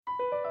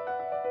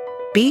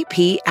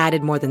BP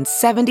added more than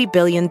 $70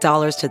 billion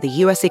to the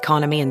U.S.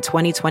 economy in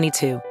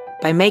 2022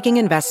 by making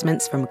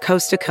investments from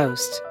coast to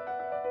coast.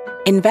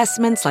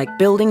 Investments like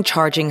building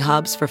charging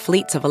hubs for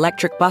fleets of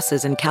electric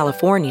buses in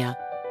California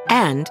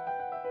and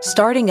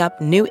starting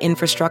up new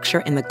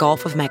infrastructure in the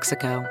Gulf of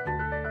Mexico.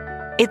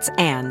 It's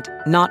and,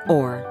 not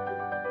or.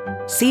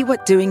 See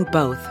what doing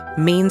both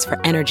means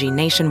for energy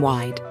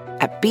nationwide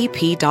at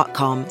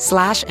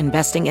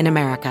bp.com/investing in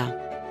America.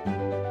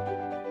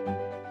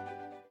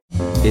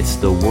 It's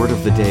the word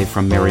of the day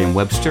from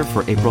Merriam-Webster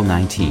for April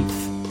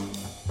 19th.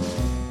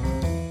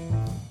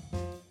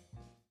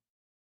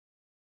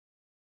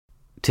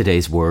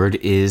 Today's word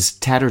is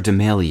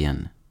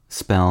tatterdemalion,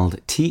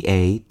 spelled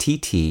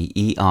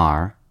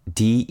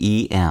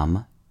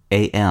Tatterdemalion.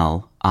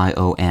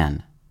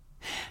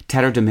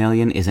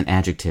 Tatterdemalion is an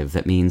adjective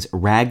that means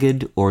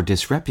ragged or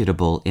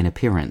disreputable in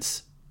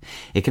appearance.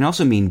 It can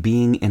also mean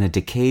being in a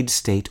decayed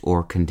state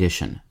or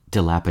condition,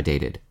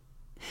 dilapidated.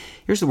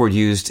 Here's the word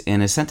used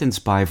in a sentence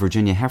by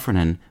Virginia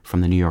Heffernan from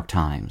the New York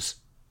Times.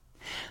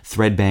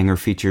 Threadbanger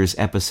features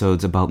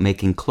episodes about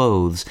making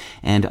clothes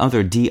and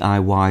other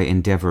DIY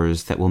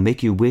endeavors that will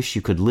make you wish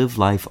you could live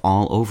life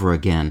all over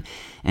again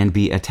and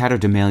be a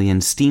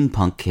tatterdemalion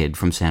steampunk kid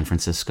from San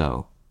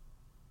Francisco.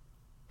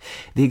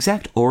 The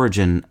exact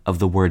origin of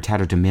the word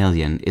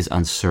tatterdemalion is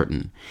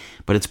uncertain,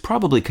 but it's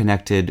probably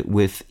connected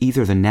with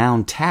either the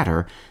noun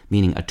tatter,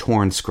 meaning a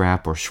torn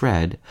scrap or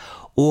shred,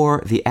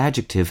 or the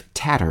adjective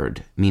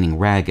tattered, meaning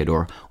ragged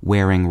or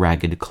wearing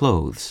ragged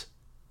clothes.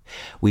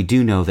 We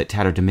do know that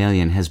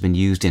tatterdemalion has been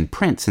used in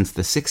print since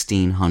the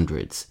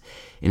 1600s.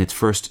 In its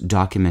first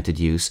documented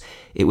use,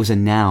 it was a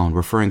noun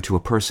referring to a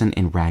person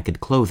in ragged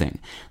clothing,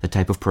 the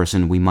type of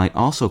person we might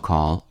also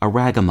call a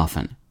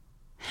ragamuffin.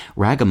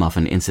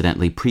 Ragamuffin,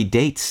 incidentally,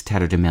 predates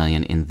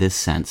tatterdemalion in this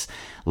sense.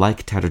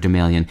 Like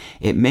tatterdemalion,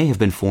 it may have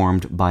been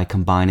formed by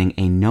combining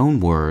a known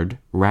word,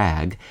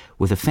 rag,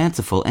 with a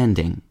fanciful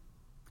ending.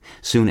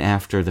 Soon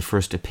after the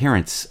first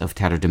appearance of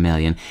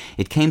tatterdemalion,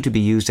 it came to be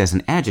used as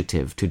an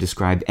adjective to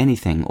describe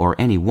anything or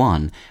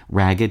anyone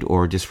ragged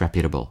or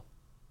disreputable.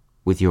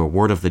 With your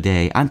word of the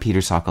day, I'm Peter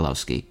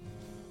Sokolowski.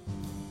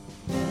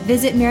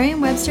 Visit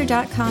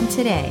Merriam-Webster.com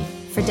today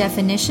for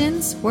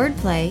definitions,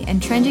 wordplay,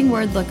 and trending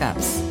word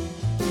lookups.